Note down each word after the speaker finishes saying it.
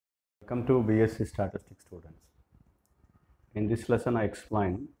Welcome to BSc Statistics students. In this lesson, I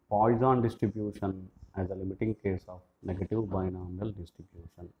explain Poisson distribution as a limiting case of negative binomial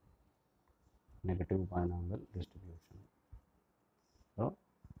distribution. Negative binomial distribution. So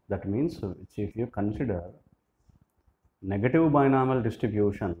that means if you consider negative binomial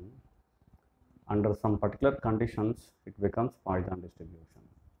distribution under some particular conditions, it becomes Poisson distribution.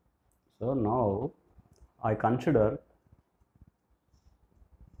 So now I consider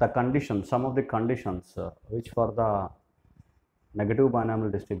the conditions, some of the conditions which for the negative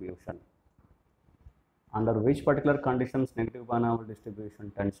binomial distribution, under which particular conditions negative binomial distribution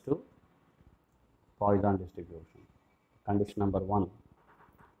tends to Poisson distribution. Condition number 1.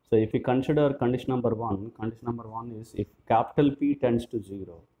 So if you consider condition number 1 is if capital P tends to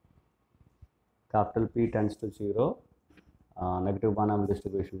 0, negative binomial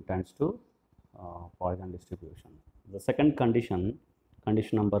distribution tends to Poisson distribution. The second condition,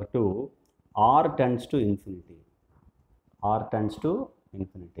 condition number 2, R tends to infinity.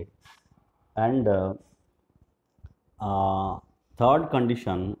 And third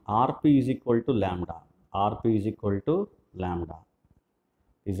condition, Rp is equal to lambda.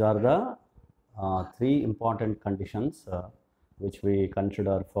 These are the three important conditions which we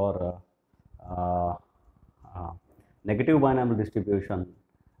consider for negative binomial distribution,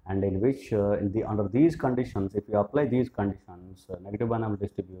 and in which under these conditions, if you apply these conditions, negative binomial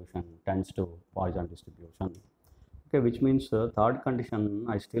distribution tends to Poisson distribution. Okay, which means third condition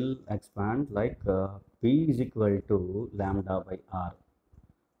I still expand like P is equal to lambda by R.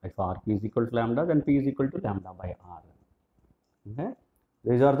 If Rp is equal to lambda, then P is equal to lambda by R. Okay,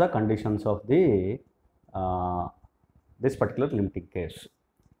 these are the conditions of the this particular limiting case.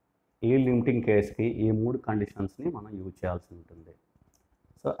 ఈ limiting కేస్కి ఈ మూడు కండిషన్స్ని మనం use చేయాల్సి ఉంటుంది.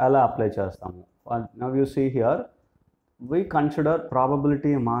 So ఎలా apply చేస్తాము? Now you see here we consider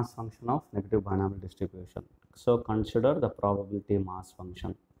probability mass function of negative binomial distribution. So consider the probability mass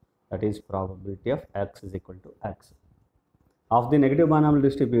function, that is probability of x is equal to x of the negative binomial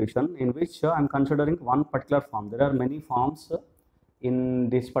distribution, in which I am considering one particular form. There are many forms. In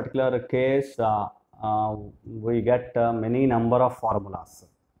this particular case we get many number of formulas.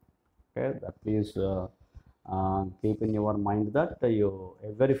 Okay, that please keep in your mind that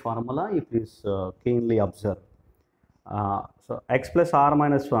every formula you please keenly observe. So x plus r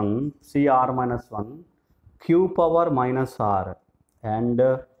minus 1, c r minus 1, q power minus r, and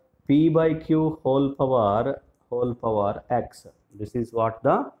p by q whole power x. This is what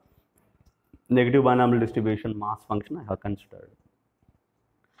the negative binomial distribution mass function I have considered.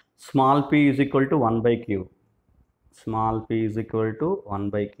 Small p is equal to 1 by q. Small p is equal to 1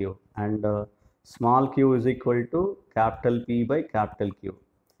 by q, and small q is equal to capital P by capital Q.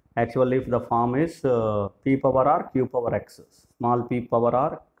 Actually, if the form is p power r, q power x, small p power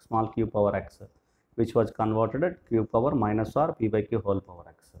r, small q power x, which was converted at q power minus r, p by q whole power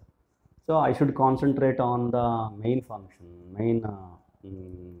x. So I should concentrate on the main function, main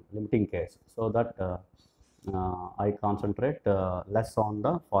limiting case, so that I concentrate less on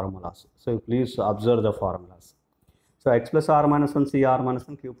the formulas. So please observe the formulas. So x plus r minus 1, c r minus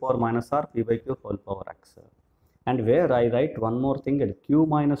 1, q power minus r, p by q whole power x. And where I write one more thing, that q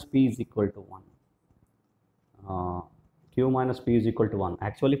minus p is equal to 1. Q minus p is equal to 1.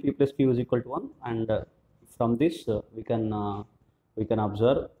 Actually, p plus q is equal to 1, and from this we can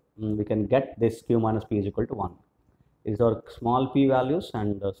observe, we can get this q minus p is equal to 1. These are small p values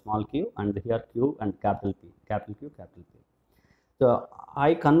and small q, and here q and capital P, capital Q, capital P. So I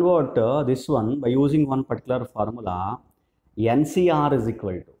convert this one by using one particular formula. NCR is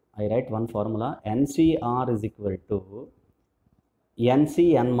equal to, I write one formula, NCR is equal to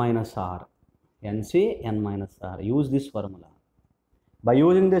NCN minus R. NCN minus R. Use this formula. By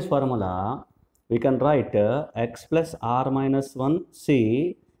using this formula, we can write x plus r minus 1 c,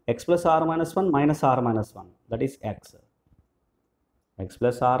 x plus r minus 1 minus r minus 1, that is x. X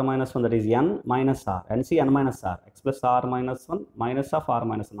plus r minus 1, that is n minus r, NCN minus r, x plus r minus 1 minus of r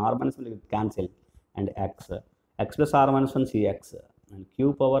minus 1, r minus 1 will cancel, and x plus r minus 1 cx, and q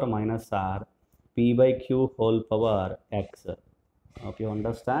power minus r, p by q whole power x. Hope you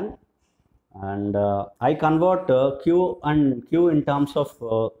understand. And I convert q in terms of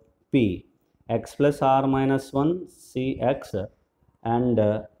p, x plus r minus 1 cx, and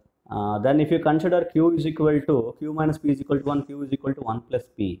then if you consider q is equal to, q minus p is equal to 1, q is equal to 1 plus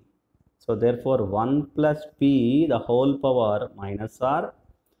p. So therefore 1 plus p the whole power minus r,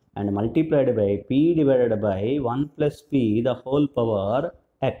 and multiplied by p divided by 1 plus p the whole power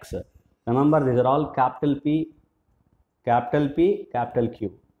x. Remember, these are all capital P, capital Q.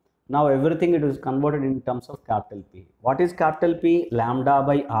 Now everything it is converted in terms of capital P. What is capital P? Lambda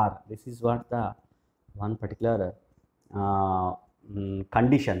by R. This is what the one particular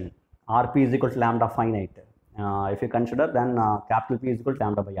condition. Rp is equal to lambda finite. If you consider, then capital P is equal to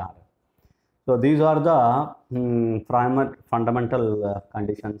lambda by R. So these are the fundamental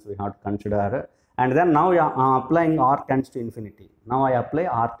conditions we have to consider. And then now we are applying R tends to infinity. Now I apply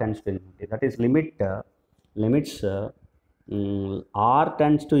R tends to infinity. That is limits R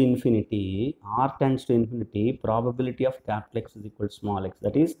tends to infinity. R tends to infinity. Probability of capital X is equal to small x.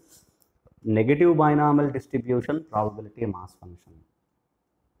 That is negative binomial distribution probability mass function,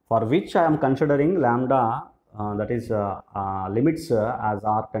 for which I am considering lambda, that is limits as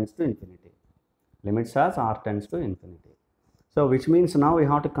R tends to infinity. Limits as R tends to infinity. So which means now we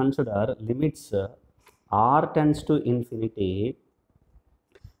have to consider limits R tends to infinity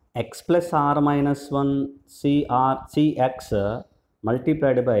x plus R minus 1 cx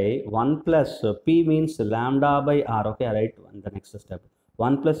multiplied by 1 plus p means lambda by R. Okay, I write in the next step.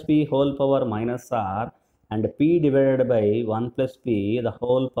 1 plus p whole power minus R and p divided by 1 plus p the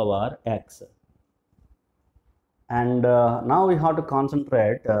whole power x. And now we have to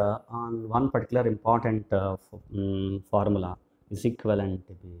concentrate on one particular important formula is equivalent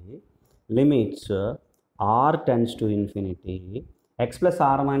to be limits R tends to infinity x plus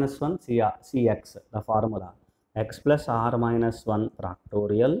R minus 1 cx, the formula x plus R minus 1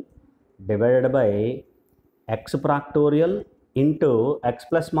 factorial divided by x factorial into x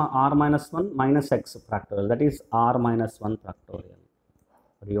plus R minus 1 minus x factorial, that is R minus 1 factorial.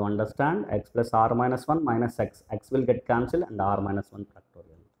 Do you understand? X plus R minus 1 minus x. X will get cancelled and R minus 1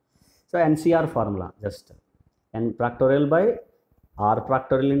 factorial. So NCR formula, just n factorial by R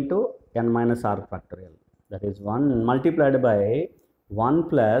factorial into n minus R factorial. That is 1 multiplied by 1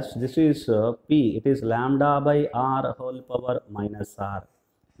 plus, this is p, it is lambda by R whole power minus R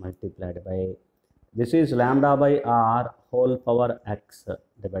multiplied by, this is lambda by R whole power x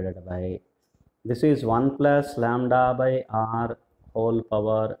divided by, this is 1 plus lambda by R whole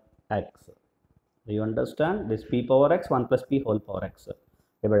power x. Do you understand? This p power x, 1 plus p whole power x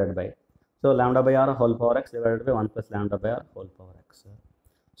divided by. So lambda by R whole power x divided by 1 plus lambda by R whole power x.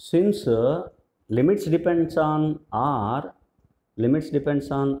 Since limits depends on R,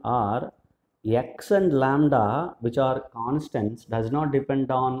 x and lambda, which are constants, does not depend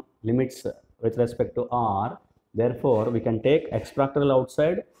on limits with respect to R. Therefore, we can take x factorial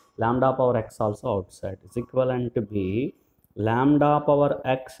outside, lambda power x also outside. Is equivalent to be lambda power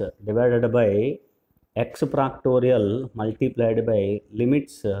x divided by x factorial multiplied by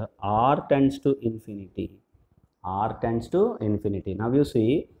limits R tends to infinity. R tends to infinity. Now you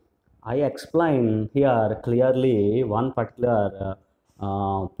see, I explain here clearly one particular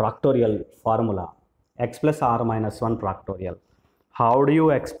factorial formula, x plus R minus 1 factorial. How do you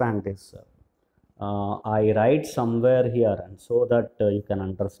expand this? I write somewhere here and so that you can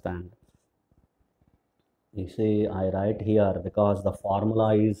understand. You see, I write here because the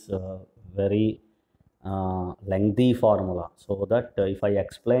formula is very lengthy formula, so that if I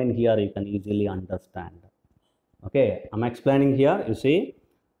explain here, you can easily understand. Okay, I'm explaining here. You see,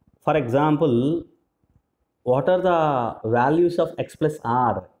 for example, what are the values of x plus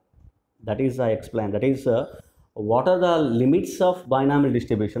R? That is, I explained. That is, what are the limits of binomial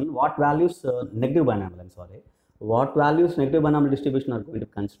distribution? What values negative binomial? I'm sorry. What values negative binomial distribution are going to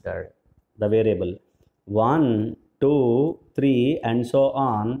consider? The variable 1, 2, 3, and so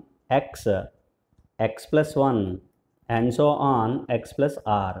on, x plus 1, and so on, x plus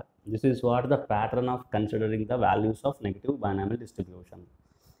R. This is what the pattern of considering the values of negative binomial distribution.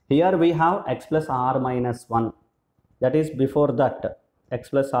 Here we have x plus R minus 1. That is before that, x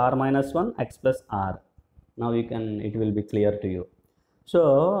plus R minus 1, x plus R. Now you can, it will be clear to you.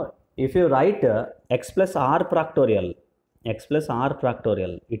 So if you write x plus R factorial,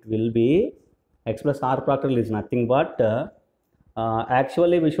 it will be x plus R factorial is nothing but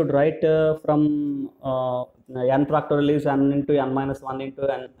actually we should write from n factorial is n into n minus 1 into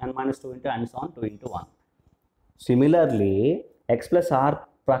n minus 2 into n so on 2 into 1. Similarly, x plus R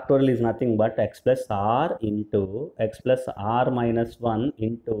factorial is nothing but x plus R into x plus R minus 1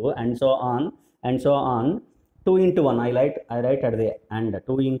 into and so on 2 into 1. I write at the end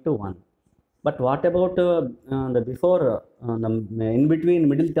 2 into 1. But what about the before the in between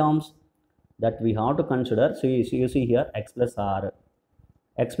middle terms that we have to consider? So you see here x plus R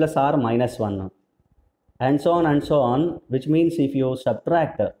minus 1 and so on, which means if you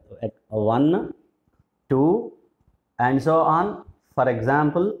subtract 1, 2 and so on, for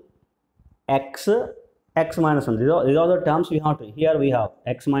example x minus 1, these are the terms we have to, here we have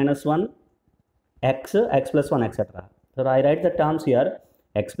x minus 1, x plus 1, etc. So I write the terms here.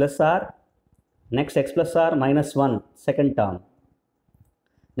 x plus r, next x plus r minus 1, second term,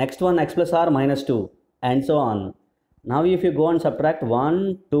 next one x plus r minus 2, and so on. Now if you go and subtract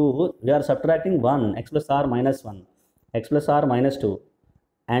 1, 2, we are subtracting 1, x plus r minus 1, x plus r minus 2,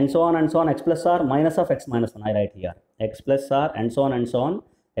 and so on, x plus r minus of x minus 1, I write here, x plus r, and so on,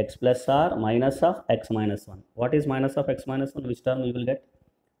 x plus r minus of x minus 1. What is minus of x minus 1? Which term we will get?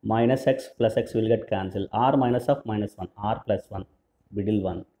 Minus x plus x will get cancelled. R minus of minus 1, r plus 1, middle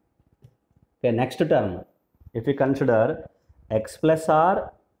one. Okay, next term, if we consider x plus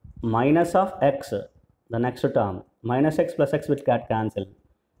r minus of x, the next term, minus x plus x will get cancelled,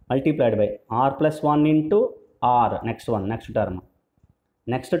 multiplied by r plus 1 into r, next one, next term.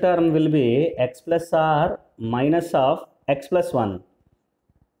 Next term will be x plus r minus of x plus 1,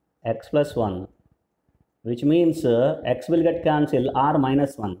 x plus 1, which means x will get cancelled, r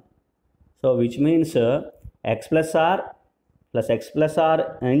minus 1. So which means x plus r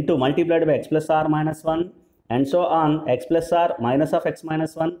into multiplied by x plus r minus 1, and so on, x plus r minus of x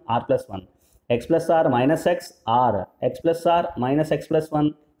minus 1, r plus 1, x plus r minus x, r, x plus r minus x plus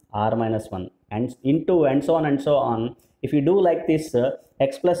 1, r minus 1, and into, and so on. If you do like this,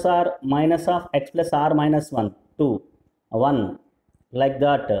 x plus r minus of x plus r minus 1, 2, 1, like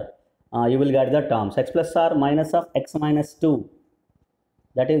that, you will get the terms x plus r minus of x minus 2,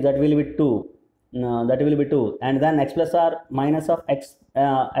 that will be 2, that will be 2, and then x plus r minus of x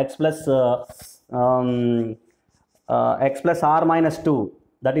plus r minus 2,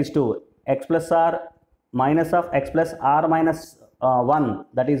 that is 2, x plus r minus of x plus r minus 1,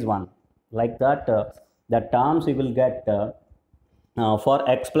 that is 1, like that, the terms we will get for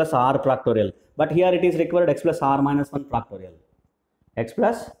x plus r factorial. But here it is required x plus r minus 1 factorial, x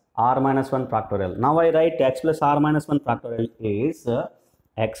plus r minus 1 factorial. Now I write x plus r minus 1 factorial is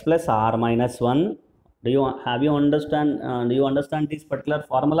x plus r minus 1. Do you understand this particular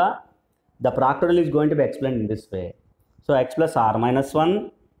formula? The factorial is going to be explained in this way. So x plus r minus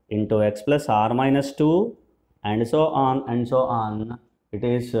 1 into x plus r minus 2, and so on, it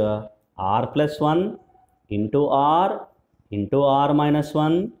is r plus 1 into r minus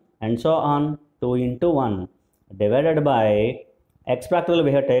 1, and so on, 2 into 1, divided by x factorial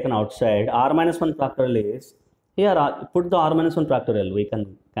we have taken outside, r minus 1 factorial is, here put the r minus 1 factorial, we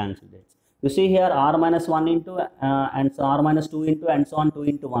can cancel it. You see here r minus 1 into and so r minus 2 into, and so on, 2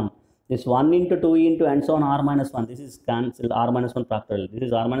 into 1. This 1 into 2 into, and so on, r minus 1, this is cancelled, r minus 1 factorial. This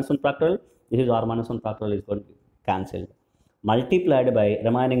is r minus 1 factorial, this is r minus 1 factorial is going to be cancelled. Multiplied by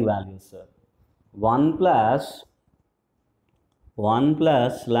remaining values, 1 plus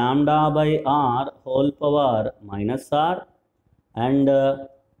lambda by r whole power minus r, and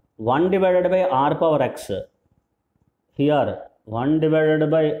 1 divided by r power x. Here 1 divided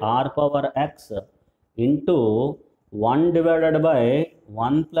by r power x into 1 divided by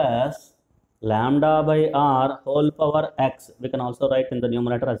 1 plus lambda by r whole power x. We can also write in the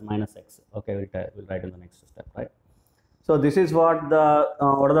numerator as minus x. Okay, we'll write in the next step, right? So this is what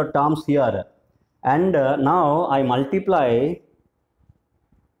are the terms here, and now I multiply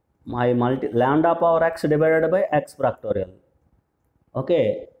lambda power x divided by x factorial.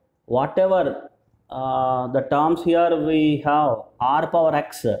 Okay, whatever the terms here we have r power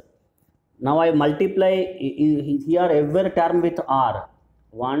x. Now I multiply here every term with r,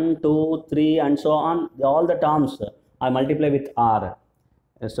 1, 2, 3, and so on, all the terms I multiply with r.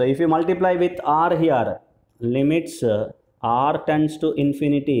 So if you multiply with r here, limits r tends to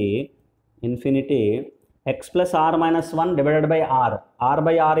infinity, x plus r minus 1 divided by r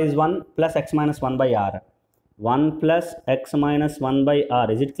by r is 1 plus x minus 1 by r, 1 plus x minus 1 by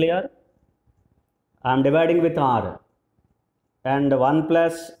r. Is it clear? I am dividing with r, and 1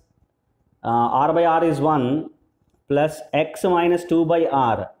 plus r by r is 1 plus x minus 2 by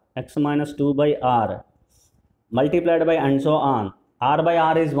r, multiplied by, and so on, r by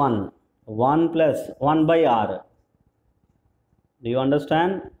r is 1 plus 1 by r. Do you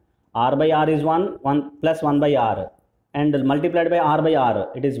understand? R by r is 1 plus 1 by r, and multiplied by r by r,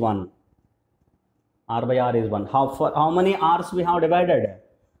 it is 1. R by r is 1. How many r's we have divided?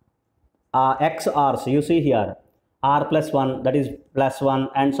 X r's, you see here, r plus 1, that is plus 1,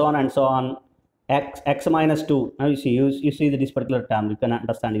 and so on, x minus 2. Now you see this particular term, you can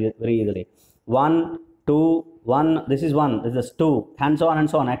understand it very easily. 1, 2, 1, this is 1, this is 2, and so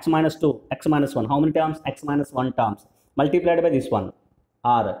on, x minus 2, x minus 1. How many terms? X minus 1 terms, multiplied by this one,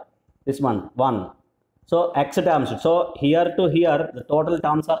 r, this one, 1. So x terms. So here to here, the total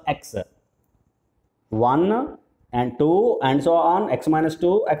terms are x. 1 and 2, and so on, x minus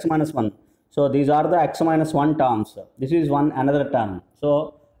 2, x minus 1. So these are the x minus 1 terms. This is another term.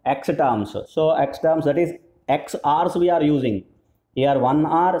 So x terms. So x terms, that is x r's we are using. Here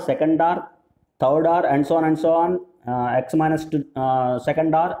 1r, second r, third r, and so on, x minus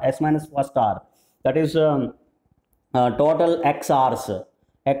second r, s minus first r. That is total xr's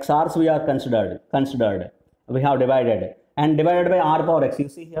we are considered. We have divided and divided by r power x. You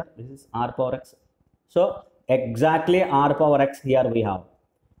see here, this is r power x. So exactly r power x here we have.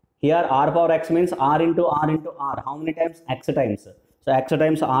 Here r power x means r into r into r. How many times? X times. So x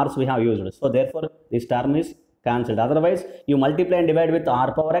times r's we have used. So therefore this term is cancelled. Otherwise you multiply and divide with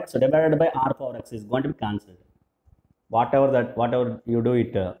r power x divided by r power x is going to be cancelled. Whatever you do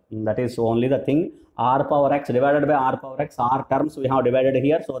it, that is only the thing. R power x divided by r power x, r terms we have divided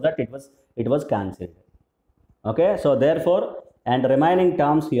here, so that it was cancelled. Okay, so therefore, and remaining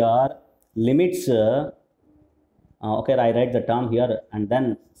terms here limits. Okay, I write the term here and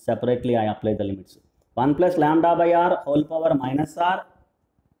then separately I apply the limits. 1 plus lambda by r whole power minus r,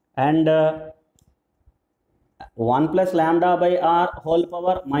 and 1 plus lambda by r whole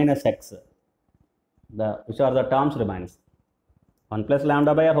power minus x. Which are the terms remains. 1 plus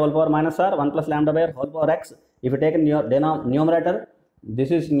lambda by r whole power minus r, 1 plus lambda by r whole power x. If you take in your numerator,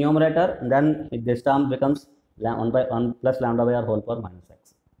 this is numerator, then this term becomes 1 plus lambda by r whole power minus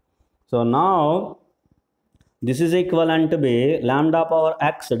x. So now this is equivalent to be lambda power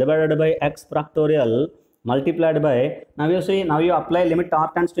x divided by x factorial multiplied by, now you see, now you apply limit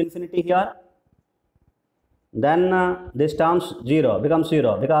r tends to infinity here, then this terms becomes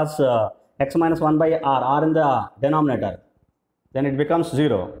 0 because x minus 1 by r in the denominator, then it becomes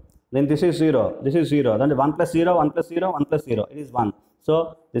 0. Then this is 0, this is 0, then 1 plus 0, 1 plus 0, 1 plus 0, it is 1.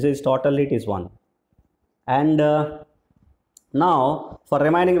 So this is totally it is 1. And now for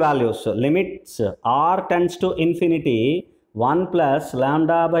remaining values, limits r tends to infinity 1 plus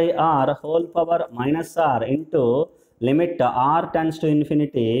lambda by r whole power minus r into limit r tends to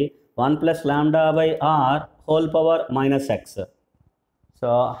infinity 1 plus lambda by r whole power minus x.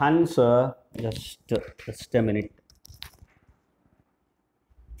 So hence just a minute.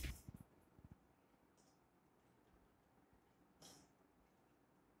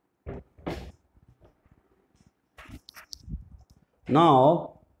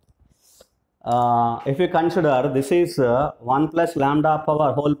 Now if you consider this is 1 plus lambda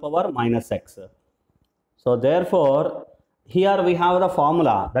power whole power minus x. So therefore here we have the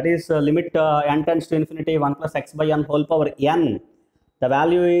formula, that is limit n tends to infinity 1 plus x by n whole power n. The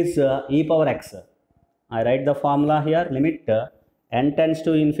value is e power x. I write the formula here, limit n tends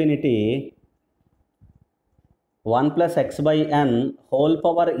to infinity 1 plus x by n whole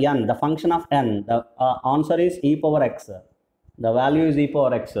power n, the function of n, the answer is e power x. The value is e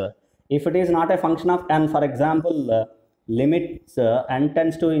power x. If it is not a function of n, for example, limits n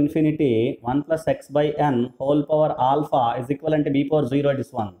tends to infinity 1 plus x by n whole power alpha is equivalent to b power 0, it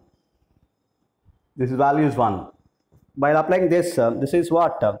is 1. This value is 1. By applying this, this is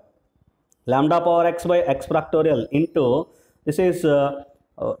what? Lambda power x by x factorial into, this is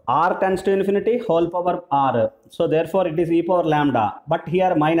r tends to infinity whole power r. So therefore it is e power lambda, but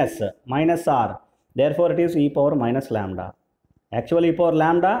here minus r. Therefore it is e power minus lambda. Actually e power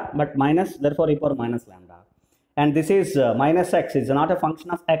lambda, but minus, therefore e power minus lambda. And this is minus x, is not a function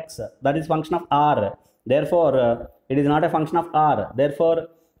of x, that is function of r. Therefore it is not a function of r. Therefore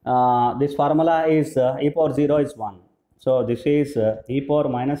this formula is e power 0 is 1. So this is e power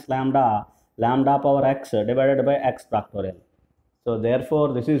minus lambda, lambda power x divided by x factorial. So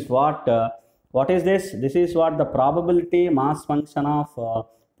therefore this is what is this? This is what the probability mass function of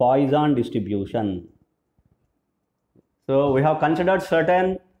Poisson distribution. So we have considered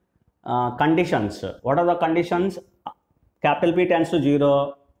certain conditions. What are the conditions? Capital P tends to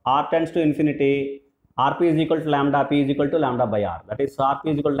 0, r tends to infinity, rp is equal to lambda, p is equal to lambda by r. That is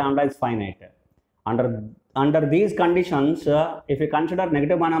rp is equal to lambda is finite. Under these conditions, if you consider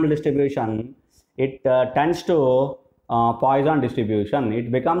negative binomial distribution, it tends to Poisson distribution.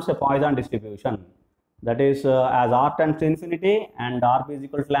 It becomes a Poisson distribution. That is as r tends to infinity and rp is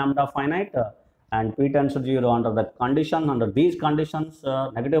equal to lambda finite and p tends to 0. Under these conditions,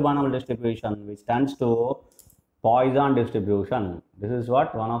 negative binomial distribution which tends to Poisson distribution. This is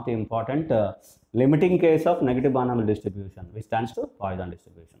what one of the important limiting case of negative binomial distribution which tends to Poisson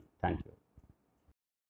distribution. Thank you.